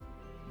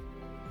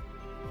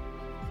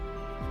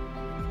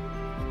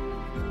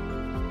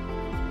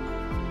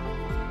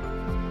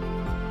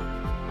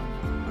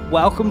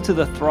Welcome to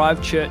the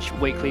Thrive Church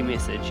weekly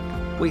message.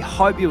 We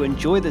hope you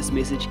enjoy this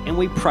message and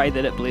we pray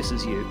that it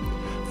blesses you.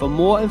 For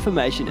more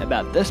information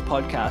about this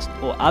podcast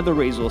or other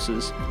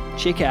resources,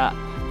 check out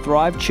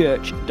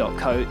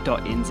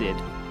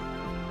thrivechurch.co.nz.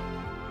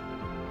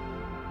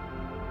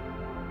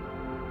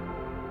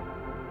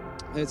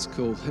 That's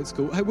cool. That's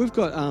cool. Hey, we've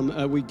got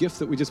a wee gift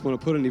that we just want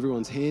to put in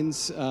everyone's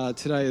hands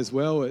today as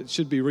well. It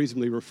should be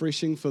reasonably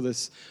refreshing for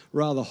this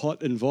rather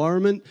hot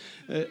environment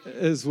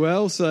as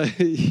well. So,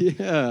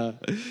 yeah,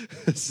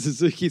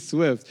 Suzuki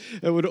Swift.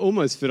 It would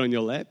almost fit on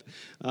your lap,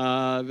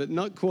 but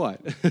not quite.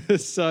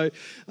 So,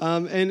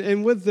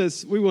 and with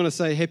this, we want to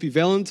say Happy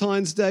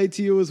Valentine's Day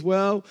to you as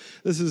well.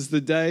 This is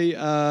the day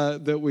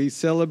that we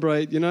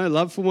celebrate,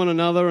 love for one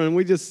another. And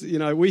we just,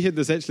 we had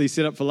this actually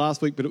set up for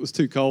last week, but it was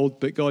too cold.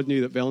 But God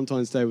knew that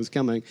Valentine's Day was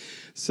coming,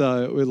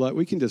 so we're like,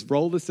 we can just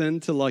roll this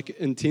into like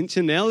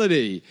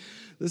intentionality.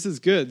 This is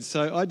good.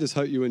 So I just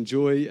hope you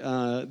enjoy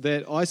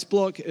that ice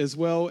block as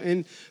well.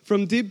 And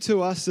from Deb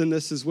to us in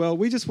this as well,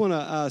 we just want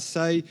to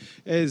say,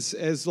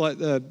 as like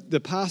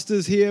the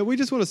pastors here, we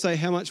just want to say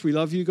how much we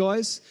love you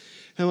guys,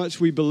 how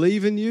much we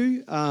believe in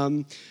you.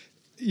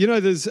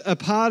 There's a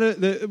part of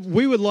that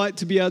we would like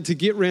to be able to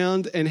get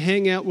round and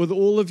hang out with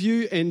all of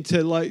you and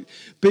to like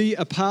be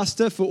a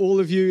pastor for all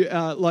of you,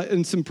 like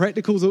in some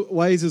practical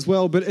ways as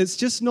well. But it's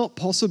just not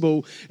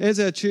possible. As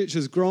our church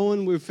has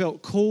grown, we've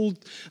felt called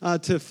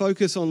to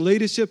focus on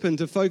leadership and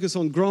to focus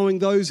on growing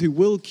those who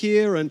will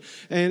care and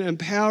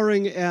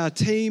empowering our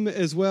team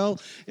as well.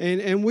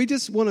 And we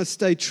just want to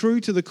stay true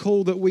to the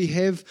call that we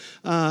have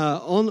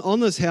on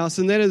this house,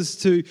 and that is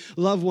to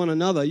love one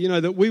another.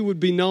 That we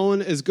would be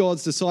known as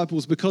God's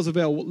disciples because of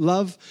our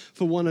love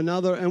for one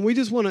another. And we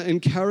just want to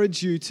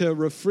encourage you to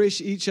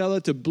refresh each other,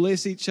 to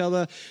bless each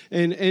other,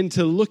 and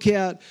to look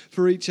out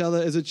for each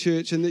other as a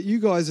church, and that you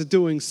guys are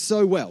doing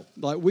so well.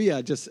 Like, we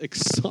are just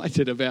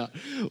excited about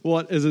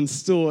what is in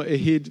store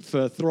ahead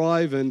for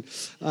Thrive. And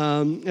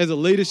as a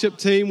leadership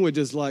team, we're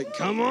just like,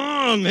 come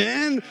on,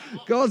 man.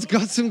 God's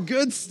got some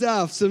good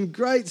stuff, some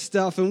great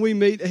stuff. And we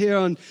meet here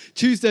on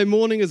Tuesday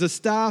morning as a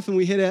staff, and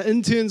we had our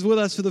interns with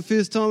us for the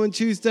first time on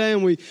Tuesday,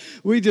 and we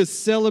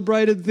just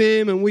celebrated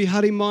them, and we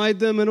harimaid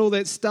them and all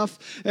that stuff,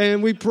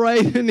 and we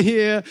prayed in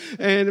here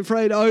and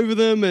prayed over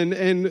them,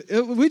 and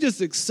we're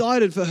just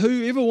excited for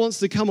whoever wants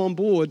to come on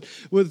board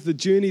with the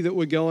journey that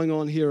we're going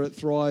on here at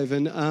Thrive.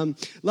 And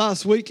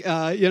last week,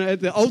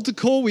 at the altar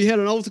call, we had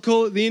an altar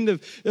call at the end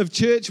of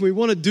church. We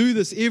want to do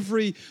this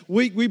every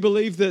week. We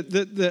believe that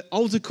the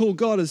altar call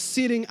God is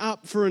setting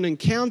up for an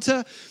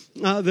encounter.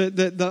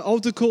 The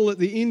altar call at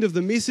the end of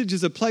the message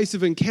is a place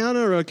of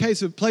encounter or a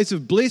place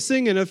of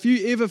blessing. And if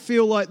you ever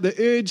feel like the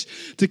urge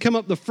to come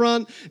up the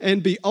front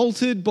and be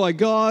altered by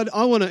God,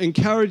 I want to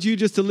encourage you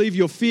just to leave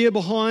your fear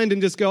behind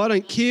and just go, I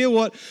don't care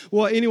what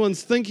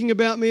anyone's thinking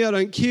about me. I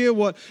don't care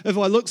if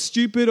I look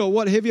stupid or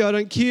what have you. I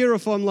don't care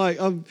if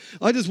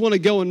I just want to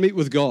go and meet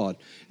with God.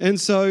 And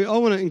so I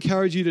want to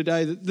encourage you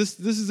today that this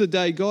is a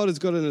day God has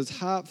got in his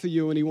heart for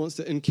you, and he wants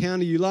to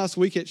encounter you. Last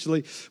week,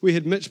 actually, we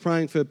had Mitch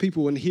praying for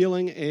people in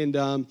healing,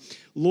 and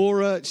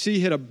Laura, she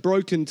had a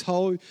broken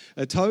toe,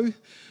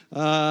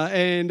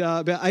 and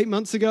about 8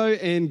 months ago,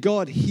 and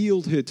God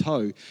healed her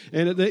toe.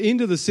 And at the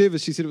end of the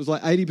service, she said it was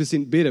like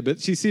 80% better. But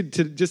she said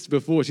just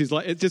before, she's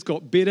like, it just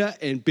got better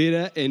and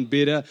better and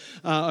better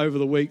over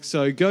the week.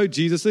 So go,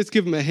 Jesus. Let's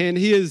give him a hand.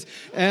 He is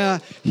our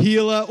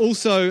healer.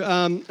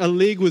 Also, a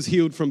leg was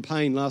healed from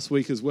pain last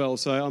week as well.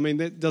 So, I mean,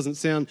 that doesn't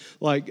sound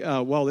like,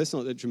 well, that's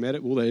not that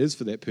dramatic. Well, that is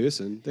for that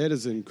person. That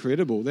is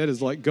incredible. That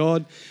is like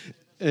God.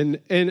 And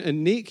a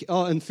neck,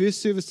 in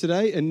first service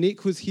today, a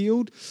neck was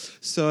healed.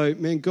 So,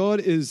 man, God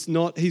is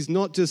he's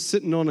not just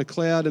sitting on a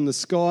cloud in the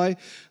sky.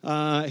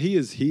 He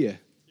is here.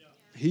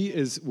 He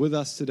is with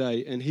us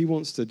today, and he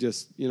wants to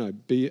just,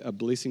 be a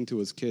blessing to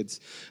his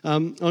kids.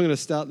 I'm going to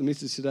start the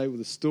message today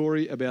with a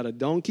story about a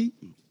donkey.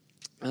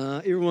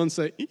 Everyone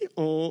say,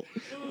 oh.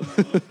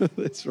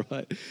 That's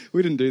right.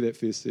 We didn't do that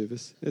first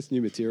service. That's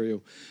new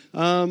material.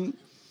 There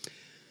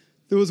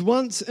was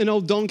once an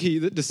old donkey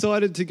that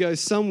decided to go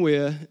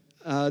somewhere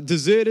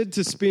deserted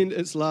to spend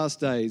its last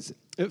days.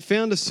 It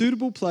found a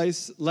suitable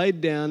place, laid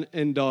down,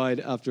 and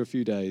died after a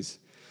few days.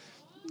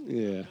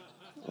 Yeah,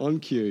 on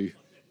cue.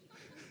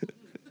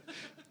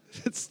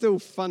 It's still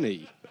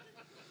funny.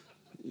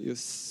 You're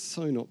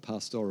so not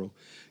pastoral.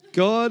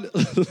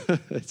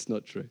 It's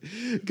not true.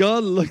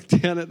 God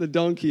looked down at the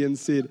donkey and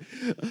said,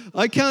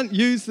 I can't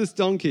use this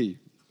donkey.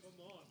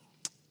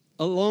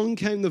 Along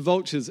came the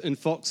vultures and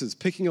foxes,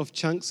 picking off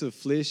chunks of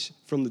flesh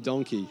from the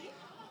donkey.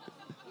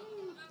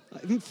 I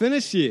haven't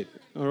finished yet,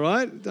 all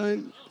right?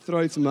 Don't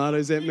throw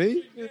tomatoes at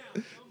me.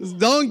 This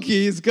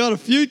donkey has got a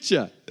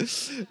future.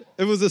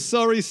 It was a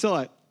sorry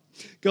sight.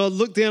 God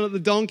looked down at the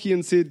donkey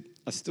and said,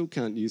 I still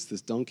can't use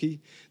this donkey.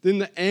 Then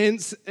the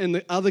ants and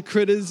the other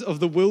critters of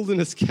the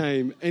wilderness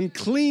came and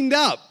cleaned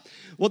up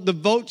what the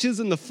vultures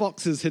and the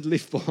foxes had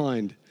left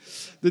behind.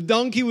 The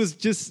donkey was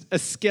just a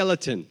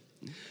skeleton.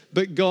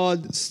 but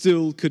God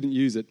still couldn't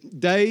use it.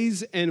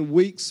 Days and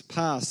weeks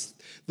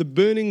passed. The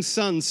burning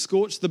sun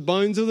scorched the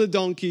bones of the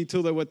donkey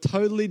till they were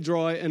totally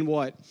dry and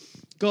white.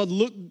 God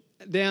looked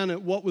down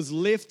at what was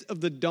left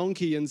of the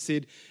donkey and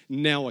said,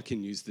 now I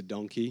can use the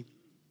donkey.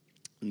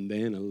 And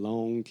then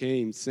along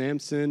came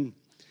Samson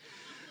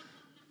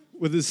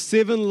with his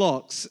 7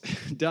 locks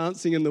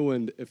dancing in the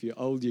wind. If you're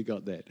old, you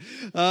got that.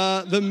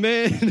 The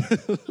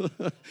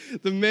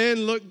man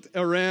looked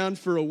around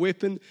for a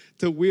weapon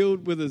to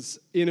wield with his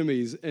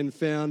enemies and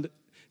found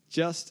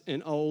just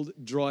an old,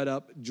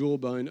 dried-up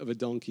jawbone of a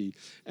donkey.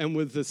 And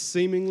with the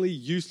seemingly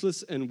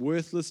useless and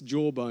worthless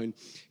jawbone,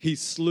 he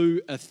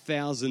slew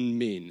 1,000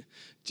 men.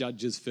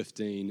 Judges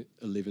 15,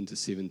 11 to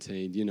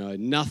 17. You know,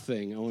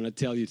 nothing, I want to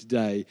tell you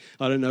today.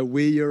 I don't know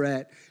where you're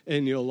at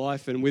in your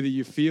life and whether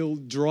you feel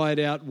dried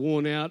out,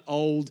 worn out,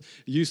 old,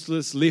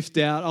 useless, left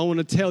out. I want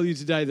to tell you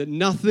today that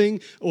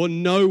nothing or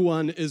no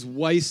one is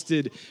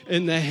wasted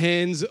in the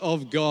hands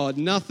of God.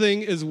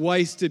 Nothing is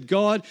wasted.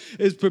 God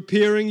is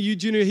preparing you.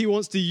 Do you know He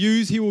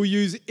will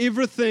use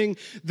everything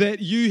that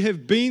you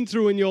have been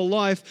through in your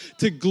life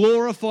to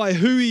glorify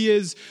who He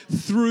is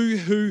through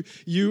who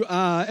you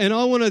are. And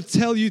I want to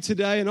tell you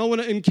today, and I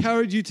want to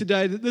encourage you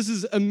today that this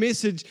is a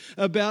message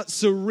about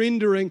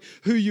surrendering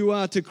who you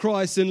are to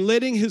Christ and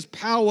letting His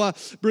power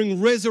bring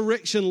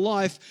resurrection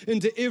life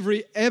into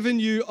every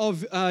avenue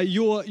of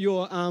your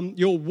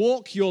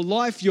walk, your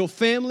life, your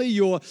family,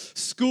 your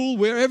school,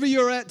 wherever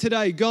you're at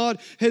today. God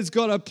has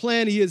got a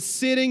plan. He is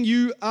setting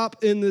you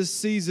up in this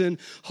season.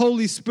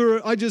 Holy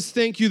Spirit, I just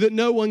thank you that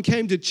no one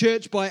came to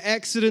church by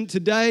accident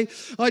today.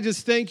 I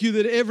just thank you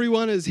that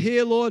everyone is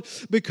here, Lord,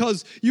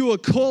 because you are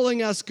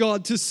calling us,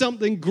 God, to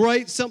something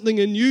great, something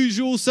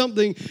unusual,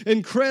 something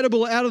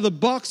incredible out of the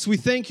box. We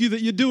thank you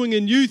that you're doing a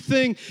new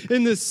thing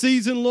in this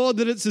season, Lord,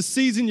 that it's a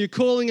season you're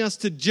calling us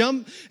to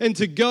jump and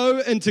to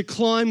go and to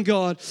climb,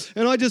 God.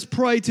 And I just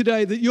pray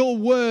today that your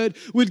word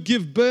would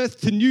give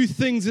birth to new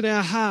things in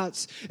our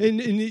hearts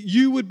and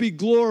you would be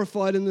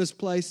glorified in this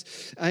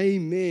place.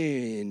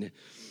 Amen.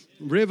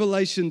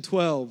 Revelation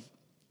 12.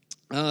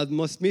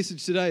 My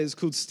message today is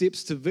called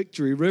Steps to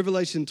Victory.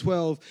 Revelation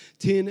 12,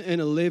 10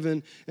 and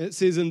 11. And it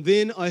says, and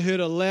then I heard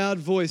a loud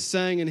voice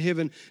saying in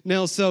heaven,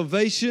 now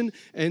salvation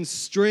and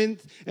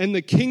strength and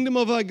the kingdom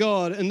of our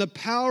God and the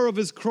power of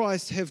His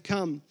Christ have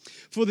come.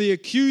 For the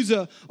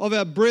accuser of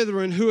our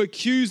brethren who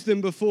accused them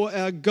before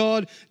our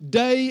God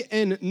day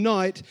and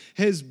night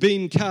has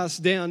been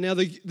cast down. Now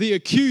the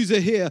accuser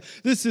here,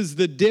 this is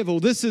the devil.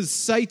 This is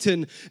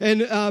Satan.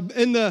 And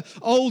in the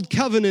old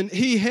covenant,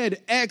 he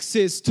had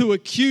access to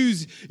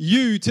accuse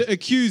you, to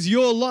accuse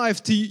your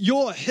life, to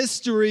your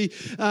history,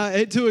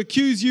 to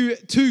accuse you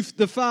to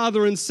the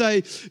Father and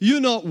say,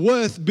 you're not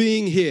worth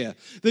being here,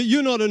 that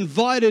you're not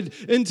invited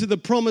into the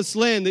promised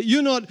land, that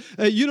you're not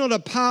a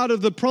part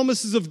of the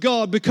promises of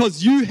God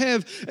because you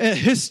have a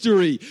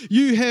history.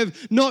 You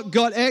have not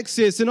got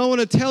access. And I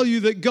want to tell you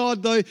that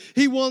God, though,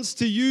 He wants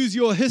to use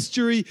your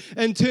history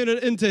and turn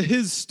it into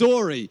His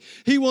story.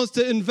 He wants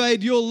to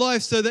invade your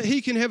life so that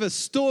He can have a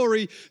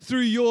story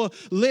through your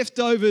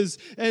leftovers.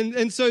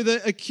 And so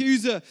the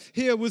accuser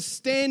here was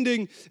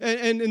standing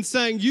and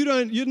saying,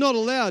 you're not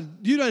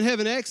allowed. You don't have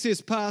an access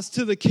pass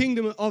to the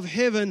kingdom of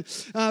heaven.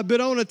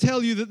 But I want to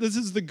tell you that this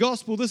is the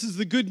gospel. This is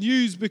the good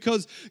news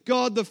because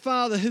God the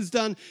Father has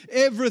done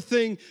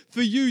everything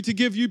for you to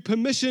give you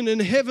permission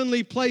in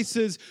heavenly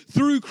places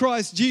through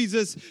Christ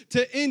Jesus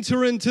to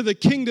enter into the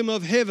kingdom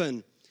of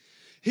heaven.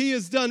 He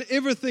has done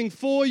everything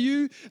for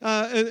you,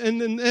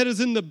 and that is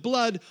in the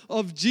blood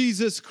of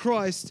Jesus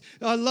Christ.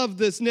 I love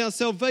this. Now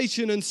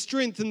salvation and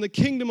strength in the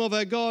kingdom of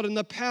our God and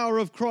the power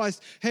of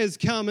Christ has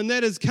come, and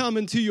that has come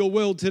into your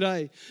world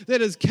today. That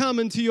has come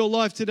into your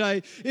life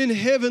today in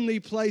heavenly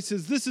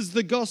places. This is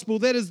the gospel.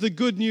 That is the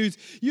good news.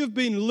 You've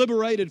been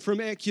liberated from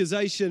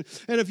accusation,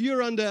 and if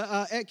you're under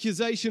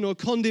accusation or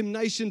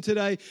condemnation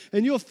today,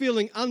 and you're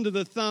feeling under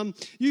the thumb,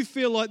 you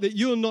feel like that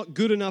you're not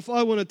good enough,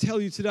 I want to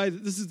tell you today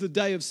that this is the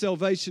day of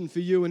salvation for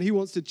you, and He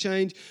wants to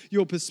change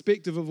your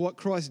perspective of what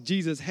Christ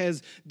Jesus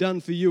has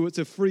done for you. It's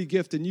a free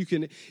gift, and you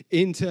can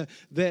enter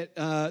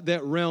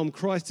that realm.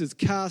 Christ has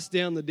cast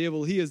down the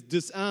devil. He has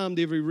disarmed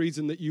every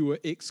reason that you were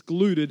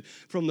excluded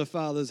from the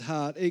Father's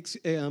heart.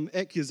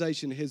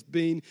 Accusation has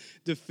been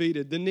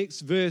defeated. The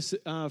next verse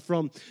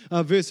from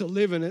verse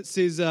 11, it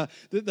says that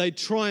they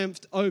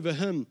triumphed over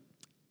him.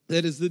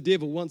 That is the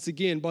devil, once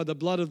again, by the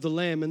blood of the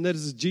Lamb, and that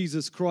is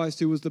Jesus Christ,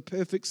 who was the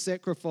perfect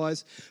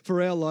sacrifice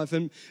for our life.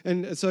 And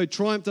so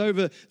triumphed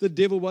over the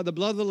devil by the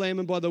blood of the Lamb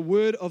and by the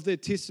word of their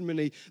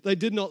testimony. They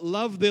did not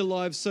love their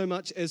lives so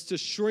much as to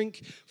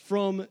shrink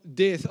from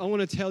death. I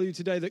want to tell you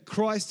today that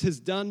Christ has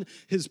done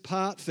His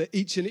part for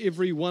each and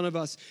every one of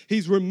us.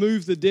 He's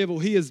removed the devil.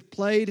 He has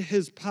played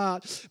His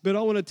part. But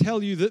I want to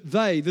tell you that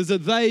there's a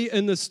they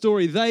in the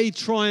story. They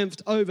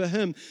triumphed over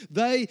him.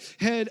 They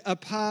had a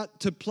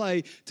part to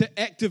play to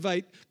activate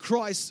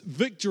Christ's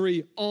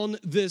victory on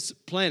this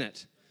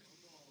planet.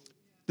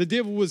 The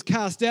devil was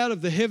cast out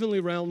of the heavenly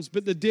realms,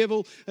 but the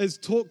devil is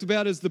talked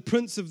about as the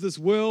prince of this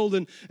world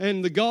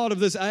and the god of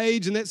this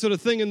age and that sort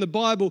of thing in the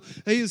Bible.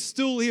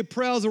 He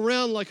prowls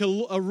around like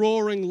a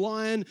roaring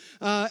lion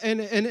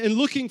and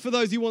looking for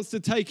those he wants to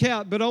take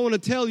out. But I want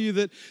to tell you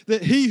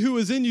that he who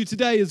is in you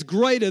today is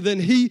greater than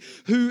he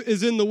who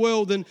is in the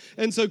world.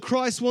 And so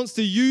Christ wants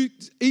to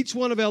use each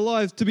one of our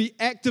lives to be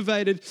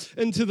activated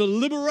into the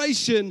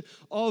liberation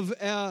of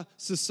our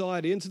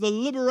society, into the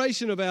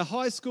liberation of our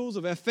high schools,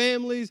 of our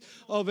families,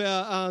 of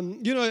our,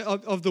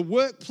 of the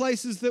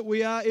workplaces that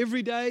we are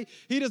every day.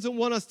 He doesn't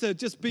want us to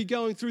just be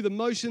going through the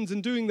motions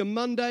and doing the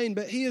mundane,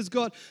 but he has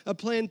got a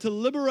plan to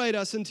liberate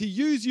us and to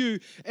use you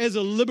as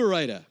a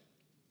liberator.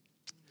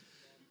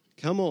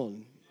 Come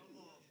on.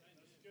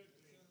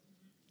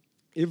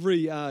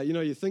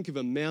 You think of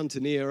a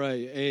mountaineer,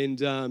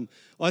 and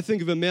I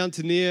think of a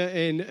mountaineer,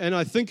 and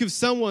I think of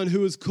someone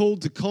who is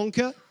called to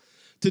conquer,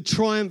 to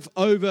triumph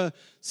over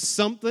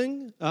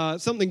something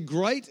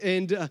great.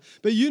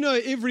 But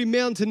every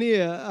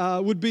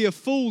mountaineer would be a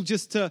fool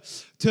just to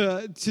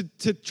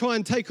try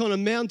and take on a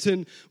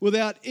mountain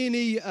without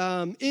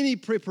any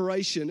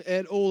preparation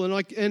at all.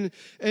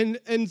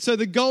 And so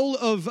the goal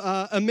of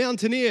a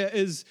mountaineer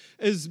is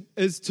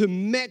to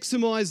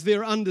maximize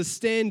their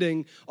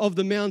understanding of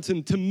the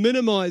mountain, to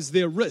minimize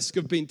their risk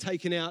of being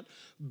taken out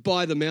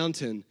by the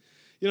mountain.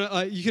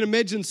 You can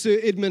imagine Sir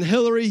Edmund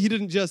Hillary. He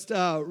didn't just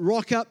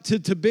rock up to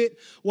Tibet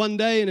one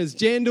day in his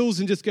jandals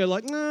and just go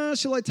like,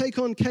 shall I take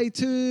on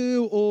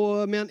K2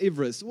 or Mount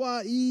Everest?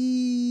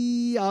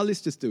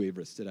 Let's just do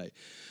Everest today.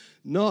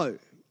 No.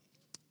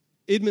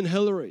 Edmund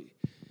Hillary,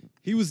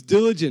 he was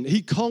diligent.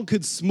 He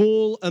conquered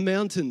small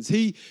mountains.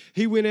 He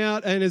went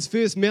out, and his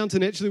first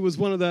mountain actually was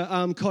one of the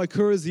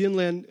Kaikoras, the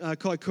inland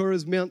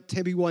Kaikoras, Mount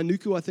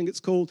Tabiwainuku, I think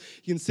it's called.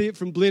 You can see it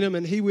from Blenheim.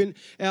 And he went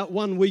out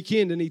one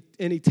weekend, and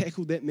he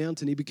tackled that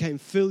mountain. He became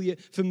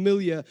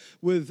familiar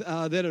with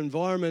that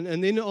environment.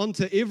 And then on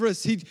to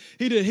Everest, he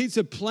did heaps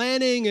of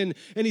planning, and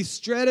he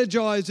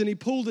strategized, and he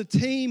pulled a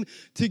team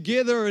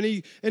together, and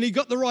he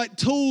got the right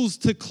tools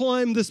to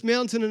climb this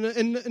mountain.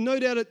 And no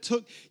doubt it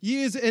took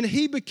years, and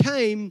he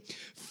became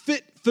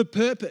fit for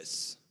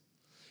purpose.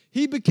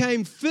 He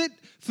became fit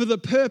for the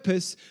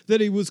purpose that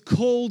he was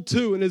called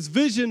to, and his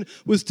vision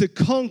was to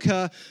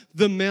conquer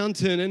the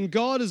mountain. And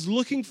God is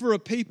looking for a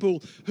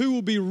people who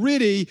will be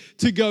ready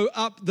to go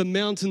up the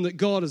mountain that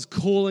God is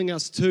calling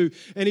us to,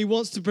 and he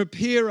wants to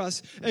prepare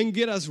us and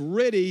get us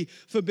ready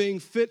for being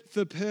fit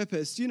for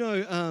purpose.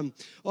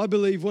 I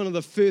believe one of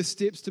the first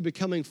steps to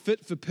becoming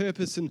fit for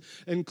purpose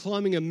and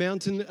climbing a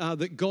mountain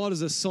that God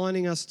is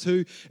assigning us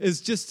to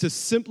is just to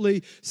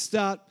simply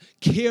start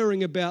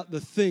caring about the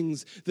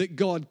things that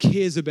God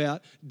cares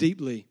about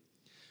deeply.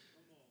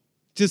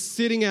 Just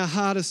setting our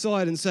heart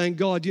aside and saying,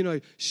 God,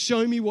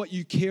 show me what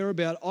you care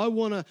about. I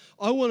want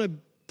to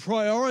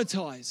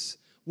prioritize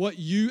what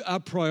you are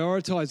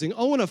prioritizing.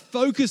 I want to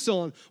focus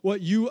on what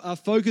you are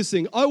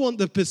focusing. I want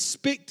the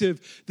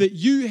perspective that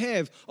you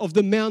have of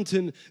the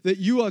mountain that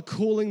you are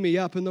calling me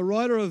up. And the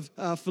writer of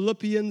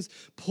Philippians,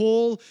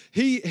 Paul,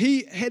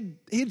 he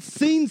had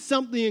seen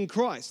something in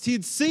Christ. He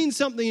had seen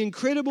something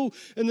incredible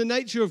in the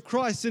nature of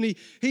Christ. And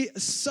he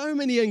so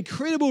many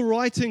incredible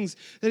writings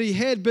that he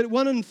had. But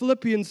one in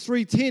Philippians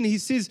 3:10, he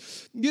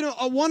says,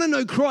 I want to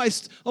know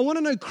Christ. I want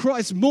to know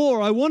Christ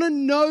more. I want to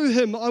know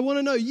him. I want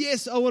to know,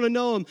 yes, I want to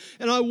know him.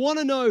 And I want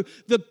to know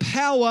the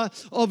power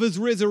of his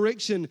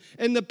resurrection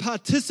and the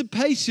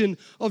participation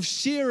of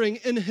sharing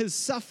in his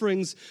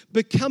sufferings,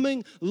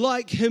 becoming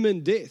like him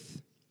in death.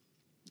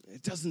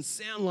 It doesn't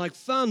sound like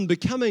fun,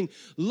 becoming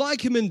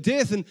like him in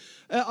death. And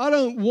I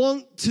don't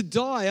want to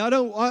die.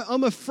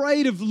 I'm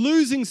afraid of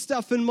losing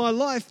stuff in my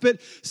life. But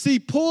see,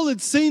 Paul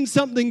had seen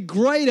something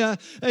greater.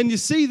 And you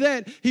see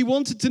that he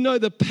wanted to know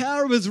the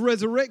power of his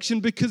resurrection,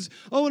 because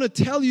I want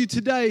to tell you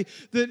today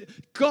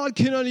that God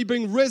can only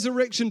bring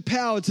resurrection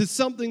power to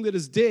something that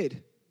is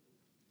dead.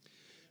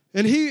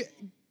 And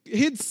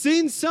he'd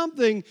seen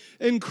something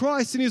in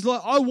Christ, and he's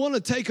like, I want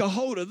to take a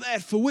hold of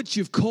that for which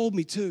you've called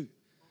me to.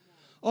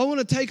 I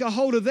want to take a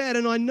hold of that,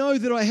 and I know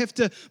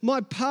that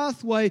my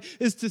pathway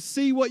is to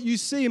see what you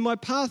see. And my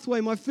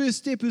first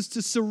step is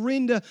to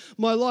surrender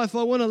my life.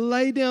 I want to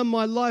lay down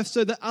my life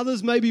so that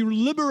others may be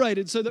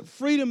liberated, so that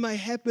freedom may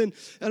happen,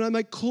 and I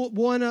may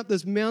wind up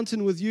this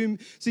mountain with you.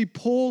 See,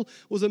 Paul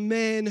was a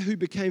man who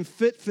became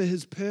fit for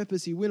his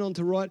purpose. He went on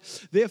to write,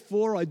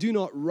 therefore, I do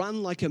not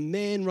run like a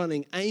man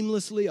running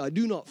aimlessly. I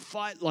do not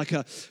fight like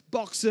a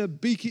boxer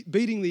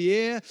beating the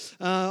air.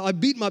 I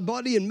beat my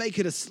body and make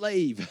it a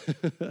slave.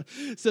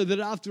 So that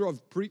after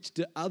I've preached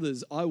to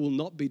others, I will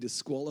not be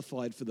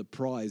disqualified for the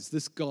prize.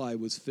 This guy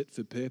was fit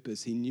for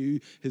purpose. He knew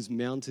his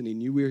mountain. He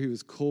knew where he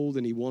was called,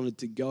 and he wanted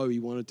to go. He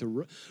wanted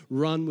to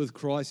run with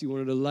Christ. He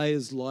wanted to lay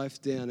his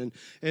life down.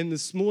 And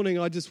this morning,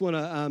 I just want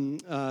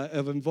to,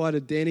 I've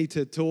invited Danny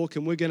to talk,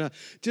 and we're going to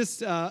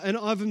just, and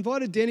I've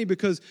invited Danny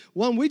because,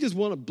 one, we just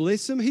want to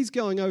bless him. He's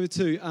going over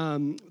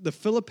to the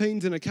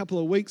Philippines in a couple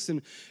of weeks,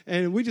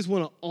 and we just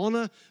want to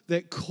honor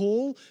that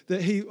call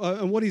that he,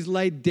 and what he's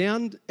laid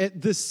down at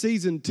this season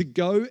season to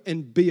go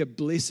and be a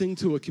blessing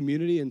to a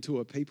community and to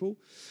a people.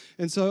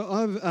 And so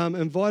I've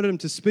invited him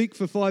to speak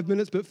for 5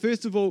 minutes. But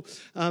first of all,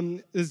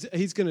 we're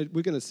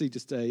going to see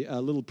just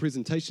a little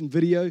presentation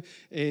video,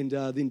 and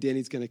then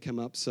Danny's going to come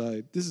up.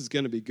 So this is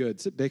going to be good.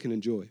 Sit back and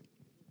enjoy.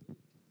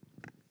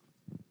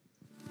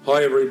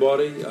 Hi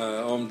everybody,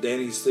 I'm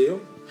Danny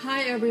Steele.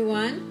 Hi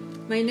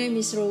everyone, my name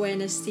is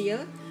Rowena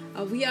Steele.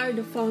 We are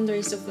the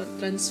founders of the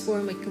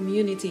Transform a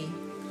Community.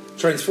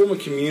 Transform a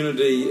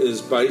Community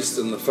is based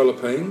in the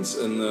Philippines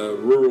in the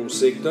rural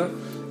sector,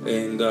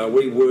 and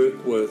we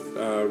work with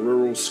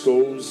rural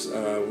schools,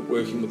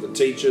 working with the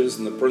teachers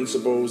and the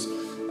principals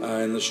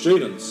and the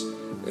students.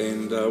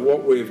 And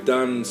what we've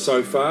done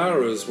so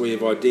far is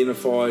we've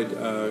identified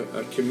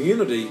a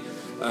community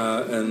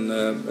in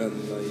the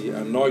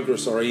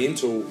Negros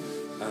Oriental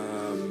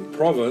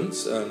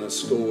province in a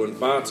school in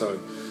Bato.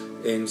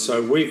 And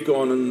so we've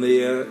gone in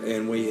there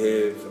and we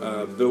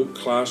have built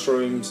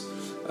classrooms,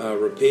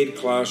 repaired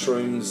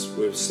classrooms.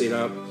 We've set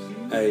up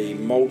a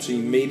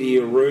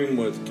multimedia room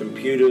with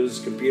computers,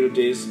 computer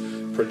desks,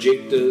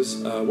 projectors.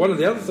 One of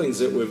the other things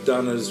that we've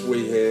done is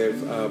we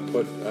have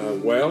put a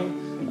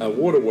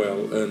water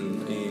well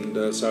in,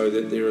 and so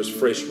that there is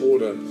fresh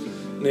water.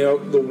 Now,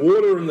 the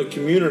water in the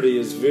community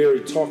is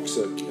very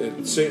toxic.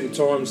 At certain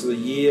times of the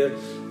year,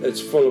 it's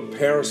full of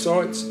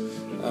parasites.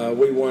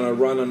 We want to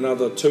run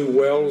another 2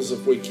 wells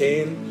if we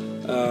can,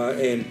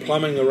 and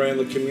plumbing around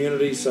the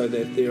community so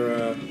that there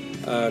are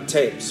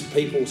taps.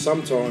 People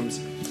sometimes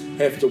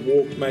have to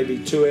walk maybe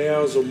 2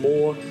 hours or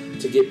more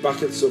to get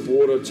buckets of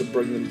water to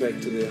bring them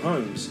back to their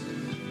homes.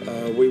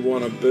 We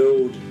want to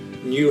build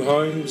new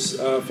homes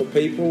for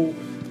people.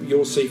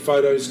 You'll see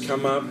photos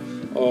come up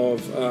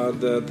of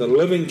the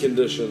living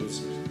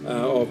conditions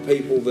of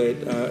people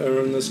that are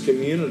in this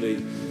community.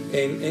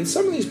 And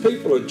some of these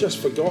people are just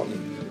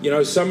forgotten. You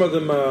know, some of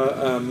them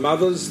are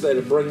mothers that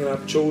are bringing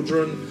up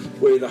children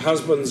where the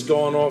husband's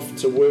gone off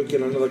to work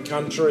in another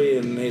country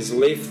and has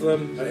left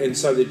them. And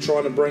so they're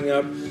trying to bring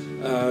up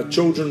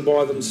children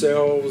by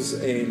themselves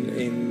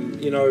and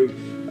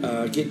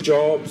get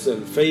jobs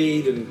and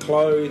feed and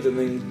clothe and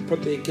then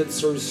put their kids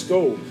through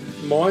school.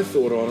 My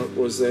thought on it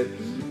was that,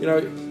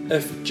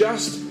 if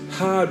just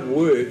hard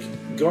work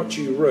got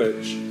you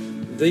rich,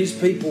 these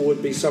people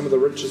would be some of the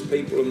richest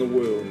people in the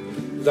world.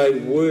 They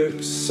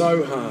work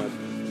so hard,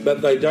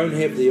 but they don't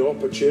have the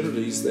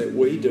opportunities that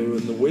we do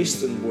in the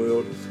Western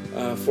world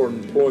for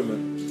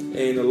employment.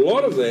 And a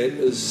lot of that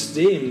is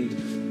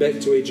stemmed back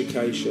to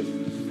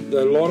education.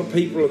 A lot of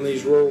people in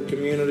these rural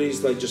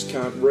communities, they just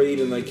can't read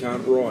and they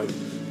can't write.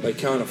 They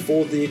can't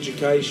afford the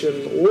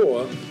education,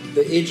 or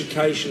the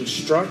education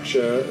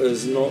structure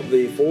is not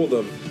there for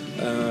them.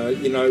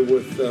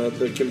 With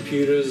the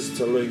computers,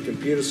 to learn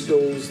computer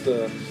skills,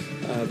 the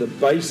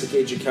basic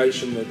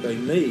education that they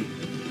need.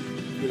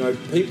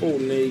 People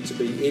need to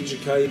be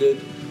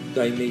educated,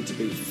 they need to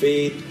be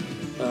fed,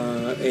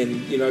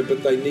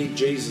 but they need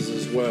Jesus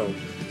as well.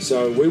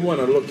 So we want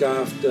to look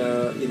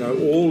after,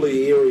 all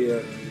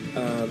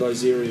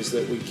those areas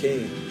that we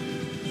can.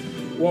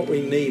 What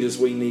we need is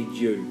we need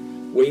you.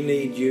 We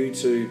need you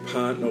to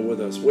partner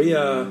with us. We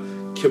are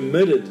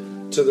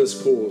committed to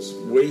this cause.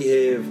 We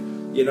have,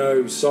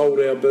 sold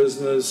our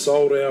business,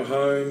 sold our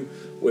home,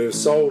 we've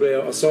sold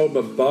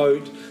my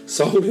boat,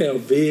 sold our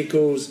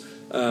vehicles,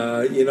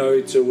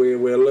 to where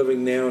we're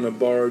living now in a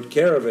borrowed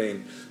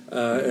caravan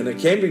in a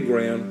camping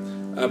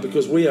ground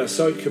because we are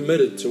so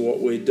committed to what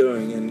we're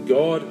doing, and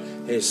God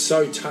has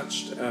so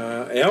touched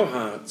our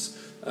hearts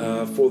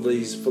for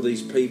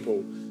these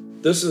people.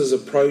 This is a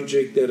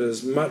project that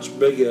is much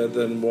bigger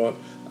than what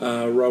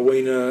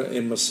Rowena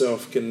and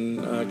myself can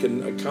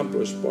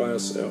accomplish by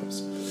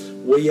ourselves.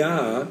 We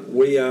are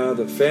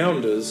the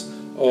founders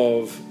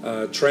of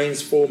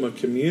Transform a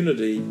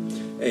Community,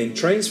 and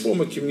Transform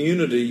a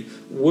Community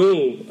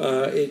will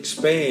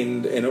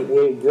expand and it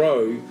will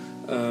grow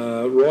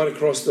right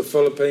across the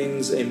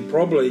Philippines and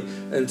probably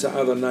into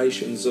other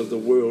nations of the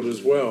world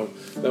as well.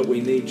 But we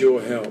need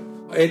your help.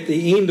 At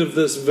the end of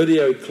this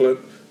video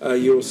clip,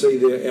 you'll see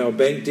that our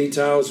bank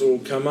details will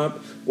come up.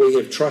 We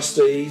have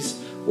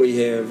trustees. We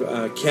have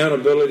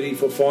accountability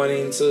for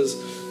finances.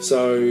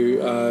 So,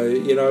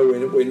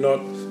 we're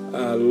not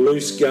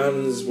loose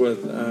guns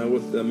with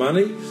the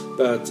money,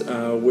 but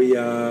we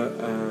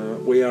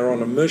are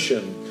on a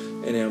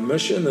mission, and our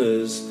mission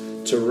is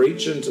to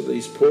reach into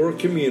these poorer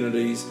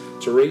communities,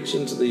 to reach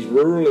into these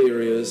rural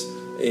areas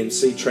and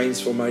see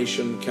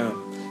transformation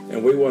come.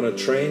 And we want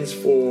to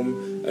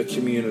transform a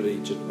community,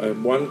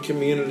 one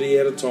community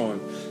at a time.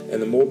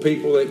 And the more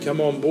people that come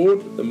on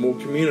board, the more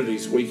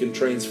communities we can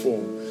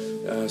transform.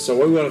 So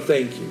we want to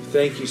thank you.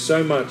 Thank you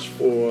so much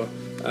for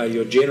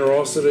your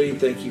generosity.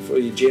 Thank you for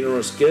your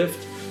generous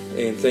gift.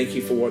 And thank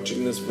you for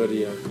watching this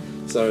video.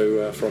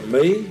 So from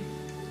me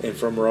and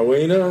from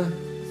Rowena,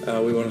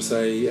 we want to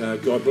say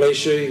God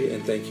bless you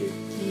and thank you.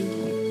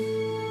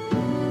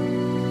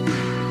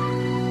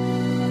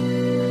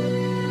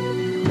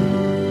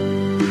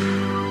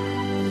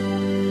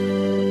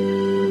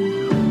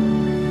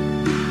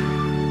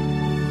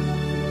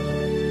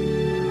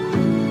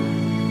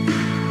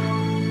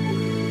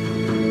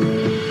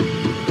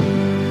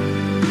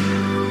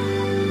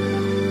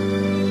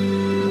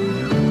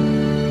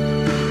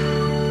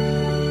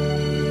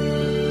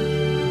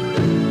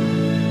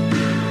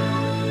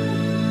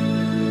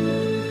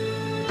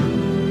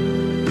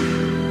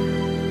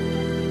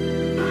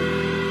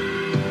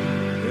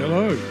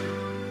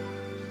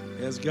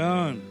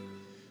 going?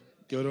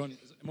 Good on.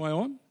 Am I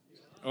on?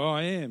 Oh,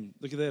 I am.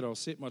 Look at that. I'll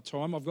set my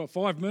time. I've got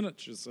 5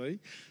 minutes, you see.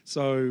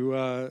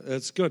 So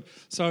it's good.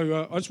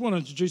 So I just want to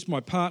introduce my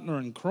partner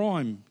in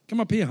crime. Come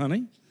up here,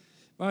 honey.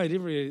 Mate,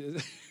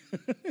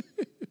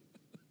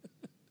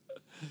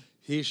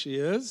 here she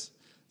is.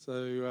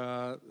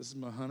 So this is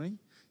my honey.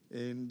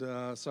 And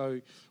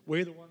so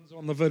we're the ones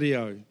on the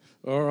video.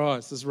 All right,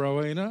 this is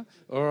Rowena.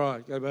 All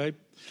right, go, babe.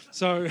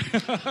 So,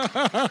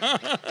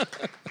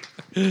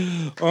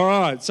 all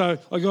right, so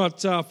I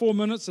got 4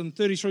 minutes and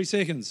 33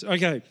 seconds.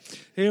 Okay,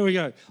 here we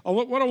go.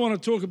 What I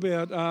want to talk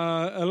about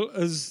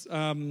is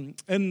in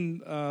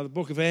the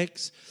book of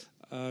Acts,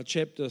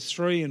 chapter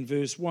 3 and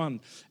verse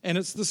 1. And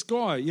it's this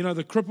guy,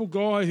 the crippled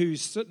guy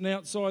who's sitting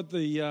outside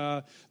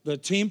the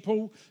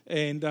temple.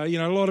 And,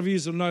 a lot of you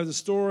will know the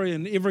story.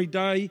 And every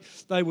day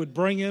they would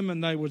bring him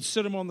and they would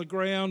sit him on the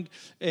ground.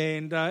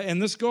 And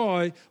this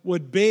guy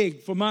would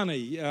beg for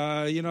money.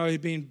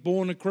 He'd been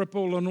born a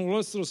cripple and all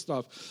this sort of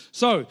stuff.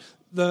 So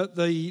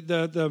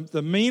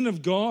the men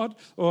of God,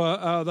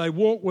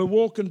 were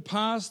walking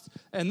past,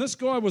 and this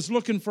guy was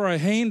looking for a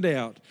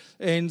handout.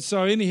 And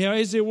so anyhow,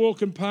 as they're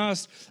walking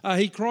past,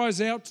 he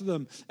cries out to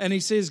them, and he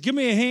says, "Give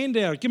me a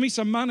handout, give me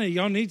some money.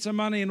 I need some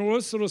money," and all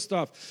this sort of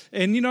stuff.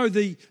 And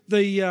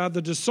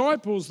the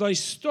disciples, they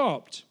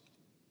stopped.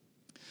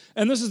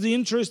 And this is the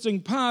interesting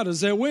part,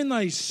 is that when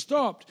they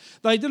stopped,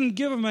 they didn't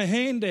give him a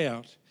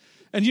handout.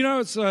 And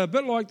it's a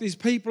bit like these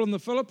people in the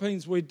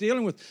Philippines we're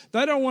dealing with.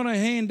 They don't want a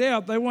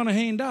handout, they want a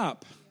hand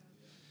up.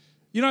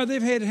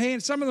 They've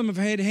had some of them have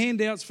had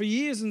handouts for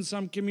years in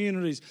some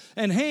communities.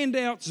 And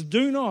handouts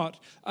do not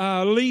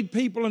lead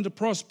people into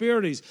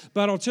prosperities.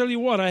 But I'll tell you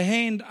what, a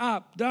hand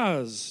up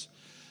does.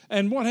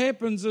 And what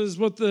happens is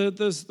with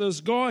this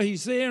guy,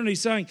 he's there and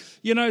he's saying,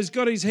 he's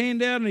got his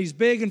hand out and he's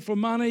begging for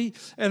money.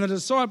 And the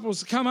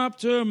disciples come up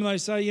to him and they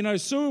say,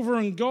 silver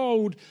and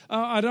gold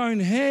I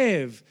don't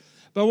have.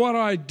 But what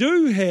I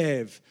do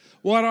have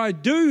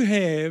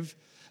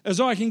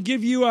is I can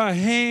give you a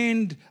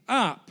hand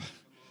up.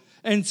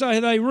 And so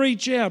they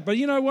reach out. But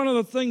one of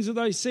the things that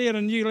they said,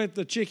 and you'll have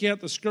to check out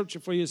the scripture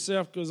for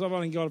yourself because I've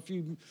only got a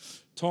few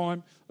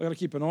time. I've got to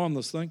keep an eye on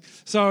this thing.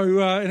 So,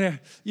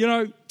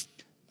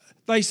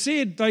 they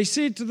said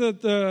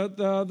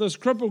to this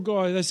crippled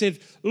guy, they said,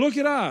 "Look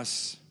at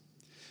us."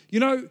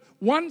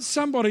 Once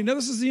somebody, now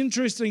this is the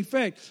interesting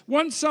fact,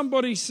 once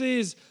somebody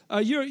says,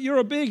 you're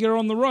a beggar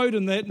on the road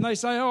and they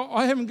say, "Oh,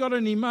 I haven't got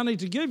any money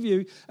to give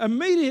you,"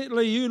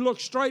 immediately you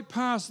look straight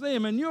past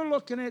them and you're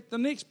looking at the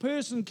next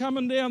person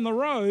coming down the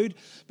road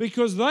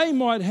because they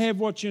might have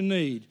what you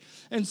need.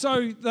 And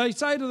so they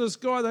say to this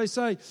guy, they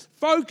say,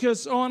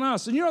 "Focus on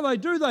us." And they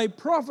do? They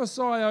prophesy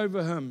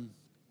over him.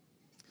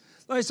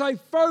 They say,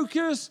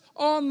 focus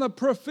on the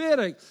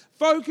prophetic.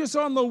 Focus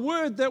on the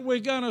word that we're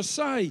going to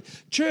say.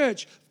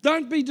 Church,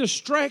 don't be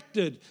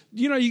distracted.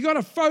 You got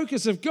to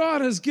focus. If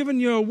God has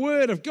given you a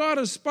word, if God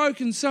has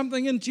spoken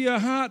something into your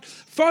heart,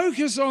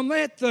 focus on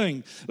that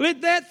thing. Let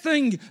that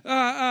thing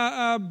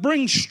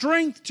bring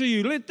strength to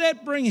you. Let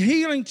that bring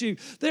healing to you.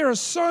 There are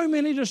so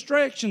many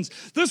distractions.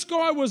 This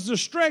guy was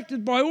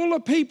distracted by all the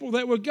people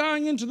that were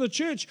going into the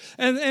church,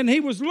 and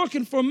he was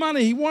looking for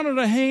money. He wanted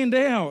a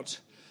handout.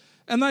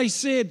 And they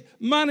said,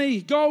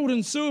 "Money, gold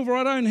and silver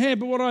I don't have,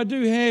 but what I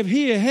do have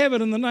here, have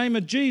it in the name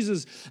of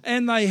Jesus."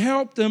 And they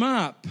helped him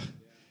up.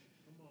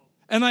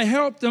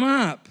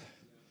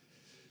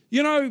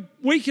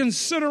 We can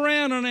sit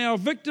around in our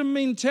victim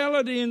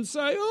mentality and say,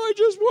 "I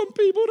just want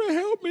people to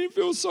help me,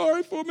 feel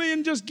sorry for me,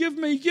 and just give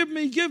me.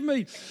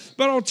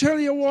 But I'll tell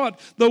you what,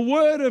 the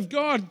word of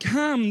God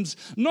comes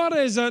not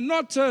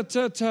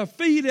to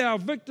feed our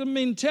victim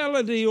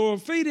mentality or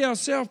feed our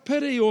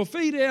self-pity or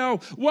feed our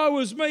woe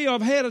is me,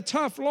 I've had a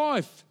tough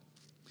life.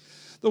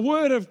 The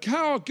word of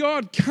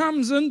God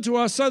comes into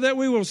us so that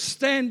we will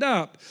stand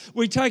up.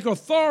 We take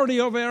authority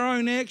of our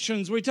own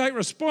actions. We take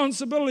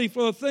responsibility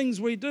for the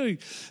things we do.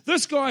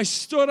 This guy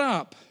stood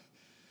up,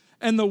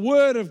 and the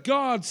word of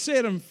God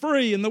set him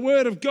free. And the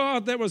word of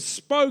God that was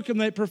spoken,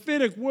 that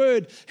prophetic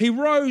word, he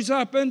rose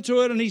up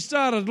into it and he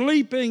started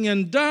leaping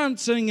and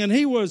dancing, and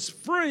he was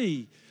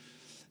free.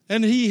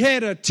 And he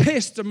had a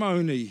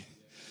testimony.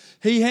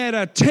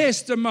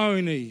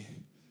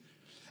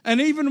 And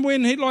even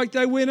when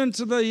they went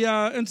into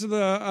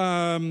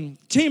the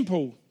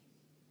temple,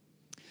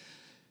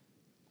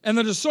 and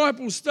the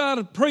disciples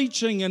started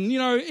preaching, and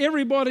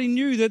everybody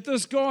knew that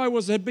this guy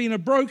had been a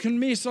broken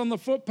mess on the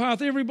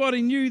footpath.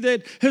 Everybody knew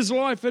that his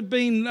life had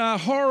been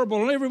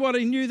horrible, and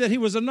everybody knew that he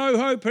was a no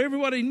hope.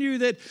 Everybody knew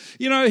that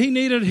he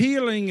needed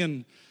healing,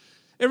 and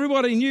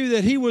everybody knew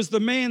that he was the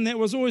man that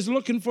was always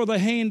looking for the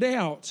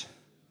handout.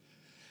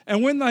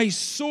 And when they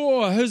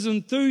saw his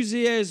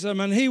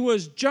enthusiasm and he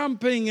was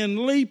jumping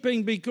and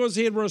leaping because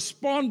he had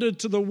responded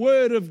to the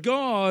word of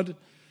God,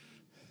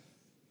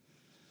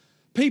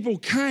 people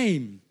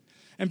came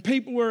and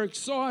people were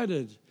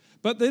excited.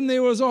 But then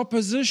there was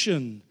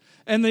opposition.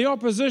 And the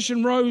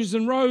opposition rose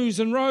and rose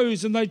and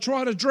rose, and they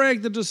tried to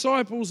drag the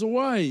disciples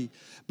away.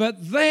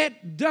 But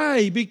that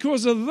day,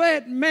 because of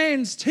that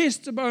man's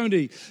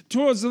testimony,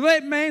 towards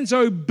that man's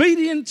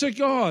obedience to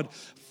God,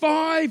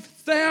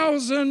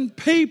 5,000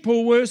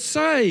 people were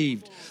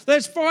saved.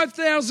 That's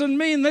 5,000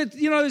 men.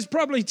 There's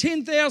probably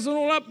 10,000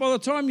 all up by the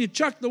time you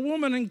chuck the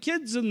women and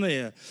kids in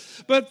there.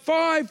 But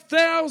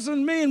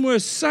 5,000 men were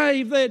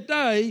saved that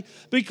day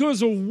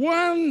because of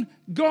one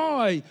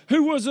guy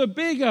who was a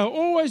beggar,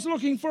 always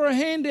looking for a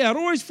handout,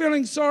 always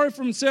feeling sorry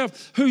for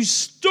himself, who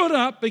stood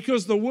up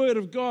because the word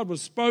of God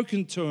was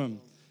spoken to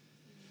him.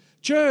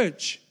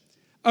 Church,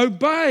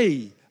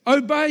 obey.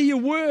 Obey your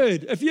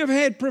word. If you've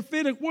had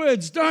prophetic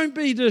words, don't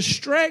be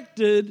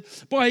distracted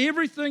by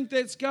everything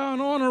that's going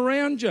on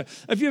around you.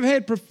 If you've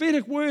had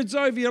prophetic words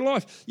over your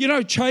life,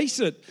 chase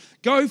it.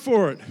 Go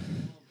for it.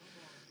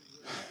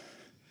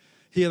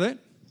 Hear that?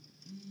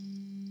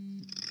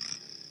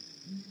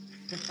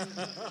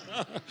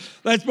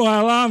 That's my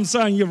alarm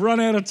saying you've run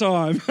out of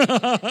time.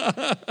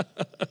 I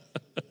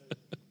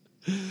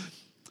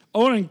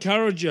want to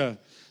encourage you.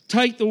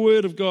 Take the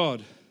word of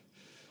God.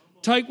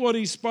 Take what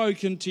he's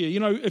spoken to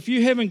you. If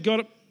you haven't got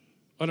it,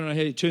 I don't know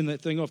how you turn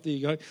that thing off. There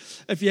you go.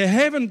 If you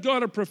haven't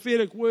got a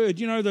prophetic word,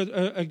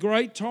 that a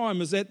great time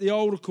is at the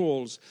altar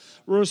calls.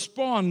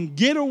 Respond.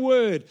 Get a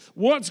word.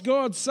 What's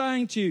God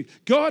saying to you?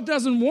 God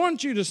doesn't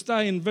want you to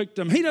stay in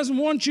victim. He doesn't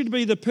want you to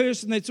be the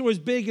person that's always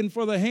begging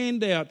for the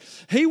handout.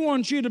 He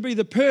wants you to be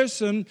the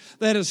person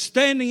that is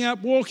standing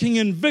up, walking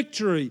in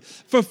victory,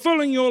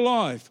 fulfilling your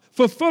life.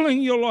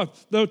 Fulfilling your life.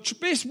 The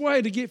best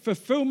way to get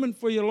fulfillment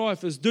for your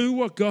life is do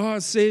what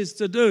God says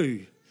to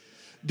do.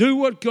 Do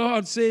what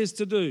God says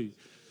to do.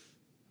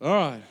 All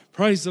right.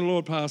 Praise the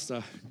Lord,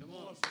 Pastor.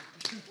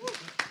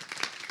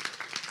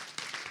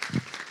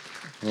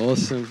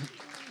 Awesome.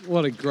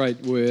 What a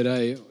great word,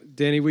 eh?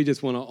 Danny, we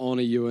just want to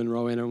honour you and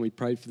Rowena, and we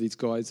prayed for these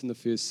guys in the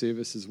first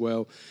service as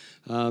well.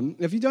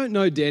 If you don't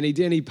know Danny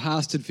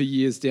pastored for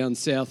years down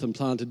south and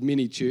planted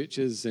many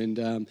churches,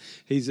 and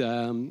he's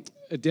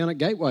down at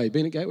Gateway,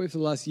 been at Gateway for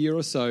the last year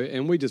or so,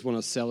 and we just want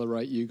to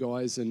celebrate you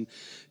guys and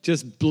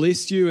just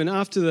bless you. And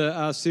after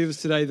the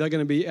service today, they're going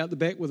to be out the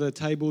back with a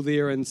table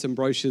there and some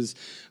brochures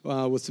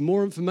with some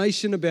more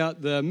information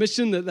about the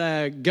mission that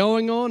they're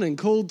going on and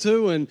called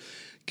to, and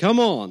come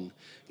on.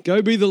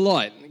 Go be the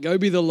light. Go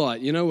be the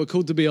light. We're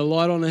called to be a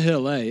light on a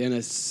hill, eh? And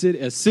a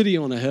city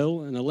on a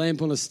hill and a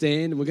lamp on a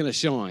stand, and we're going to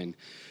shine.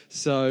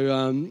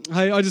 So,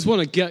 hey, I just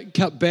want to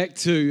cut back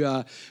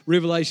to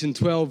Revelation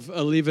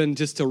 12:11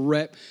 just to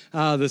wrap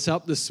this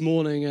up this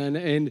morning.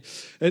 And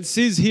it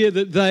says here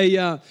that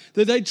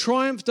they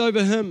triumphed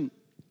over him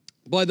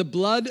by the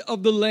blood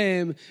of the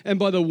Lamb and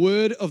by the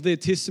word of their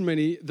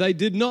testimony. They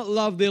did not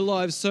love their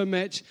lives so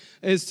much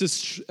as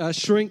to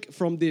shrink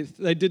from death.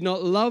 They did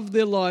not love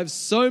their lives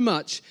so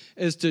much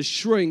as to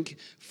shrink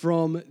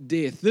from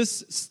death.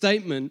 This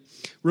statement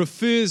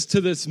refers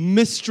to this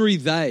mystery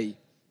they.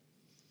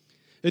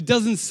 It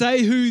doesn't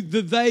say who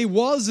the they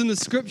was in the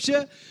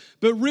scripture,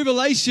 but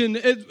Revelation,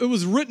 it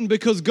was written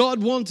because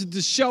God wanted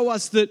to show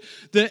us that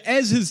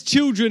as his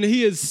children,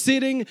 he is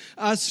setting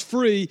us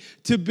free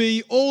to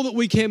be all that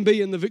we can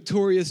be in the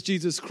victorious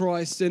Jesus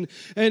Christ. And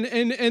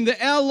that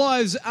our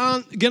lives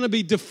aren't going to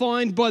be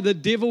defined by the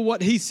devil,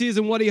 what he says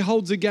and what he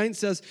holds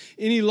against us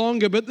any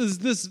longer. But there's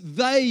this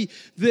they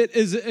that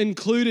is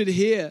included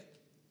here.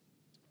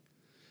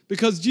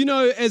 Because,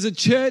 as a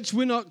church,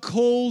 we're not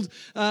called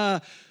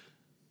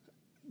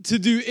to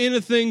do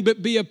anything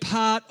but be a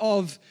part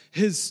of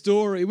his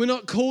story. We're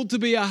not called to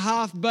be a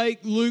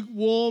half-baked,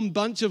 lukewarm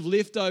bunch of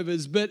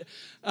leftovers, but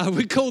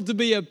we're called to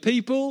be a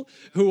people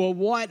who are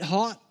white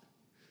hot,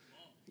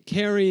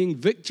 carrying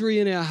victory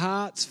in our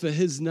hearts for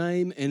his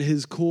name and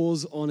his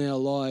cause on our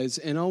lives.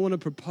 And I want to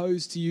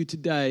propose to you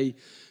today,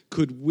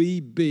 could we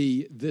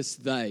be this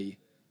they?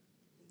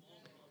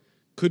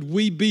 Could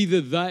we be the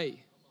they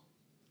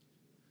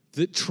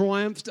that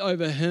triumphed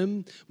over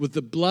him with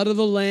the blood of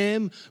the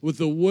Lamb, with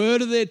the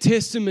word of their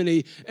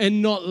testimony,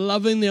 and not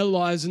loving their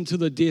lives unto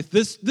the death?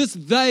 This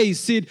they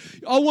said,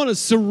 I want to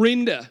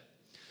surrender.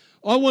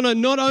 I want to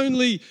not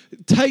only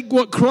take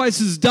what Christ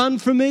has done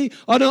for me,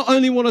 I don't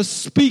only want to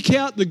speak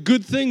out the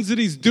good things that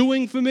he's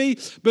doing for me,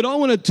 but I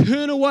want to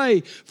turn away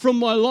from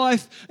my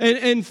life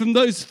and from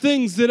those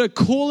things that are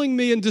calling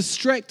me and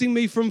distracting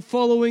me from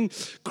following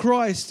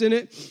Christ.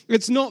 And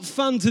it's not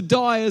fun to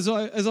die, as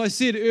I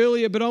said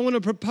earlier, but I want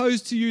to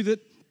propose to you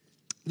that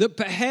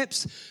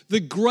perhaps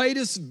the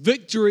greatest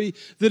victory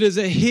that is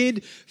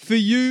ahead for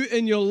you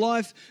in your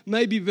life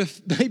may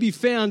be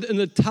found in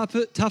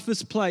the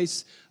toughest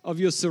place of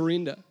your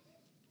surrender.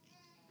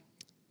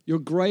 Your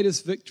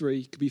greatest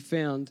victory could be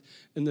found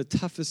in the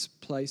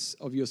toughest place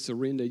of your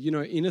surrender. You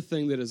know,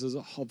 anything that is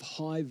of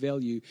high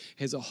value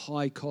has a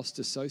high cost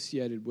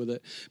associated with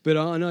it. But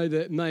I know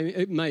that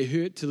it may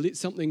hurt to let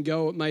something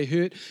go. It may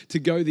hurt to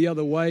go the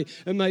other way.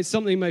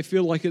 Something may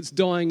feel like it's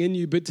dying in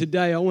you. But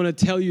today I want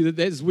to tell you that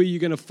that's where you're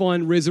going to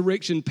find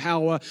resurrection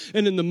power.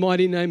 And in the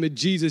mighty name of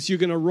Jesus, you're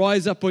going to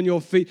rise up on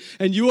your feet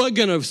and you are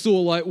going to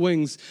soar like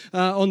wings,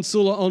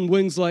 on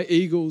wings like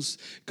eagles.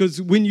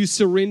 Because when you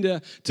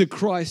surrender to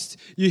Christ,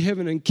 you have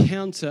an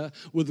encounter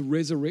with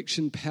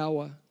resurrection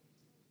power.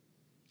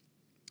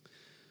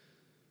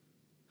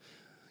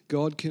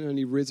 God can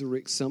only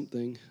resurrect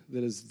something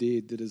that is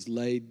dead, that is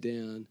laid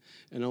down.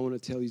 And I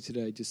want to tell you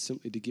today just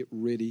simply to get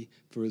ready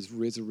for his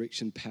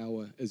resurrection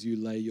power as you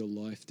lay your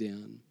life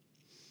down.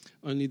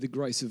 Only the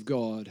grace of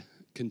God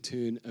can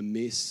turn a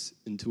mess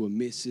into a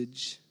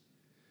message,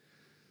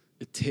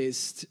 a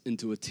test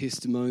into a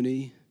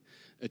testimony,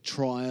 a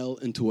trial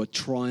into a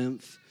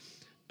triumph,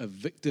 a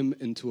victim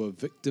into a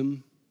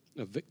victim.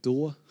 A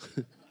victor.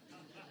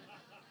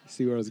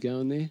 See where I was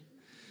going there?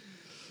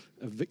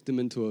 A victim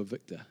into a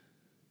victor.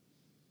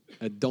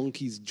 A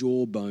donkey's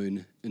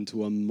jawbone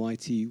into a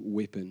mighty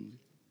weapon.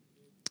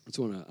 I just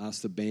want to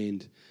ask the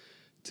band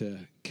to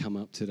come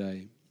up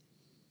today.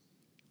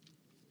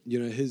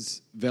 You know,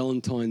 his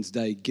Valentine's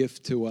Day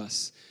gift to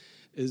us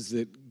is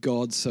that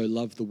God so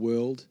loved the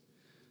world,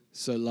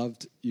 so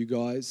loved you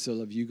guys,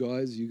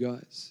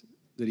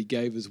 that he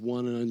gave his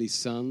one and only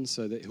Son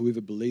so that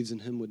whoever believes in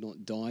him would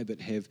not die but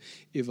have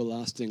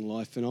everlasting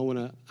life. And I want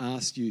to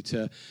ask you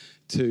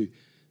to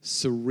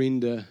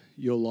surrender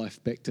your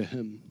life back to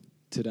him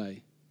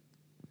today.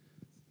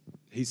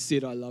 He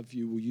said, I love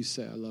you. Will you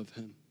say, I love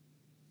him?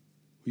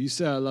 Will you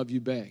say, I love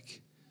you back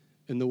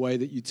in the way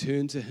that you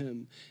turn to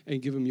him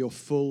and give him your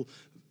full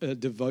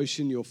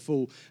devotion, your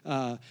full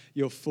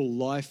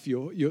life,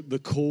 the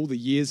call, the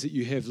years that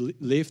you have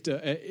left,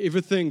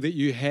 everything that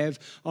you have.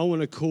 I want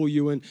to call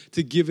you in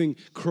to giving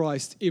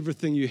Christ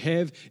everything you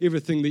have,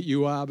 everything that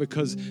you are,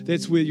 because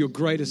that's where your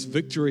greatest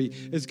victory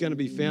is going to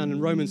be found. In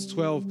Romans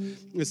 12,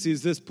 it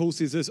says this, Paul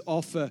says this,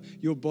 offer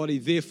your body,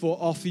 therefore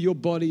offer your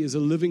body as a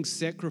living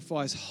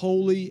sacrifice,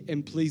 holy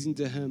and pleasing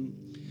to him.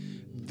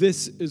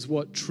 This is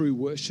what true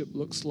worship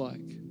looks like.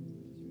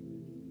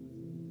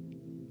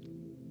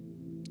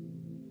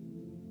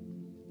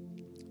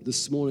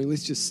 This morning,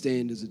 let's just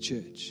stand as a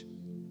church.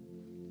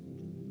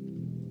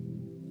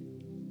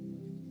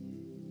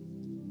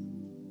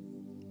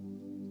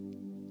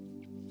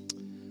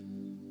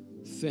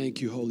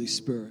 Thank you, Holy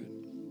Spirit.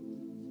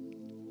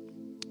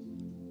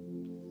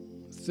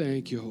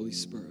 Thank you, Holy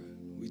Spirit.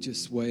 We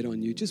just wait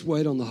on you. Just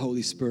wait on the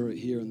Holy Spirit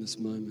here in this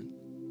moment.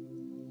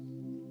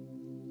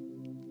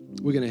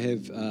 We're going to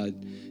have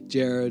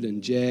Jared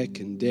and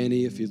Jack and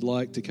Danny, if you'd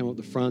like, to come up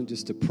the front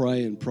just to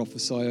pray and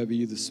prophesy over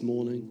you this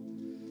morning.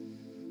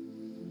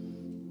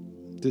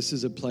 This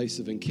is a place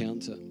of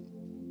encounter.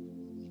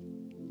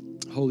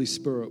 Holy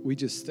Spirit, we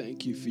just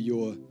thank you for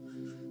your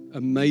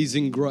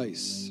amazing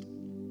grace,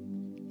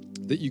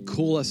 that you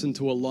call us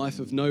into a life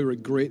of no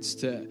regrets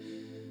to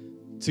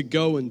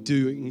go and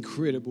do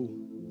incredible,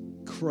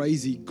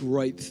 crazy,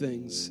 great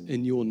things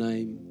in your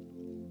name.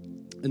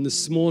 And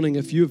this morning,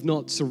 if you have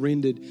not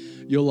surrendered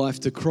your life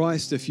to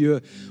Christ, if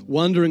you're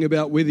wondering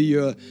about whether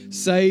you're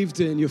saved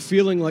and you're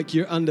feeling like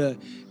you're under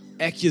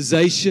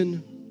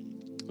accusation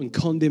and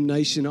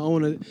condemnation, I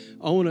want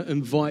to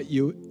invite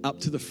you up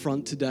to the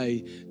front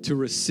today to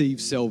receive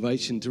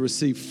salvation, to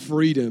receive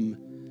freedom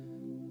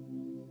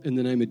in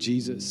the name of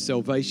Jesus.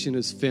 Salvation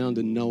is found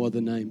in no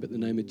other name but the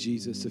name of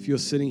Jesus. If you're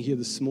sitting here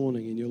this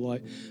morning and you're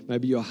like,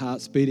 maybe your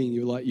heart's beating,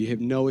 you're like, you have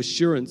no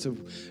assurance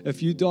of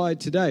if you died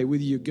today,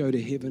 whether you go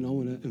to heaven, I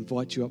want to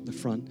invite you up the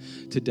front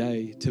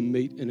today to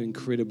meet an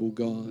incredible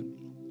God.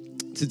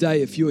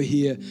 Today, if you're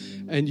here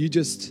and you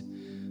just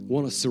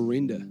want to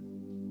surrender,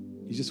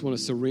 you just want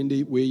to surrender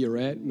where you're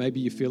at.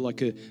 Maybe you feel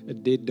like a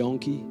dead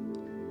donkey.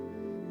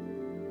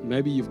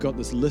 Maybe you've got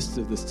this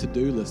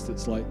to-do list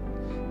that's like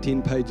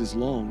 10 pages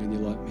long and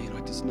you're like, man,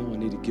 I just know I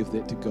need to give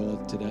that to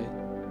God today.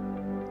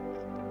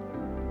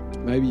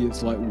 Maybe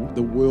it's like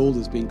the world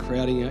has been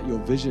crowding out your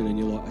vision and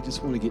you're like, I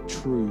just want to get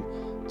true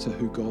to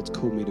who God's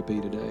called me to be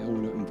today. I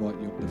want to invite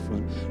you up the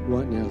front.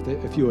 Right now,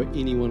 if you are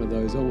any one of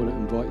those, I want to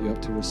invite you up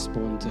to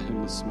respond to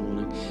him this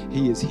morning.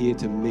 He is here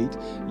to meet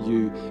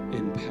you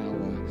in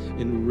power,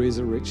 in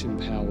resurrection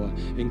power,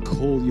 and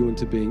call you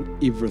into being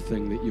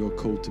everything that you're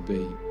called to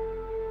be.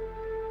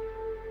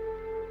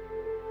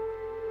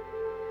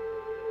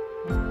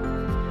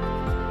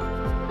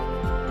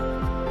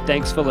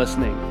 Thanks for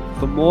listening.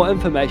 For more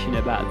information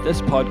about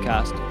this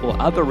podcast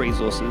or other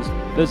resources,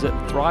 visit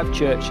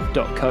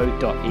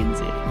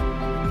thrivechurch.co.nz.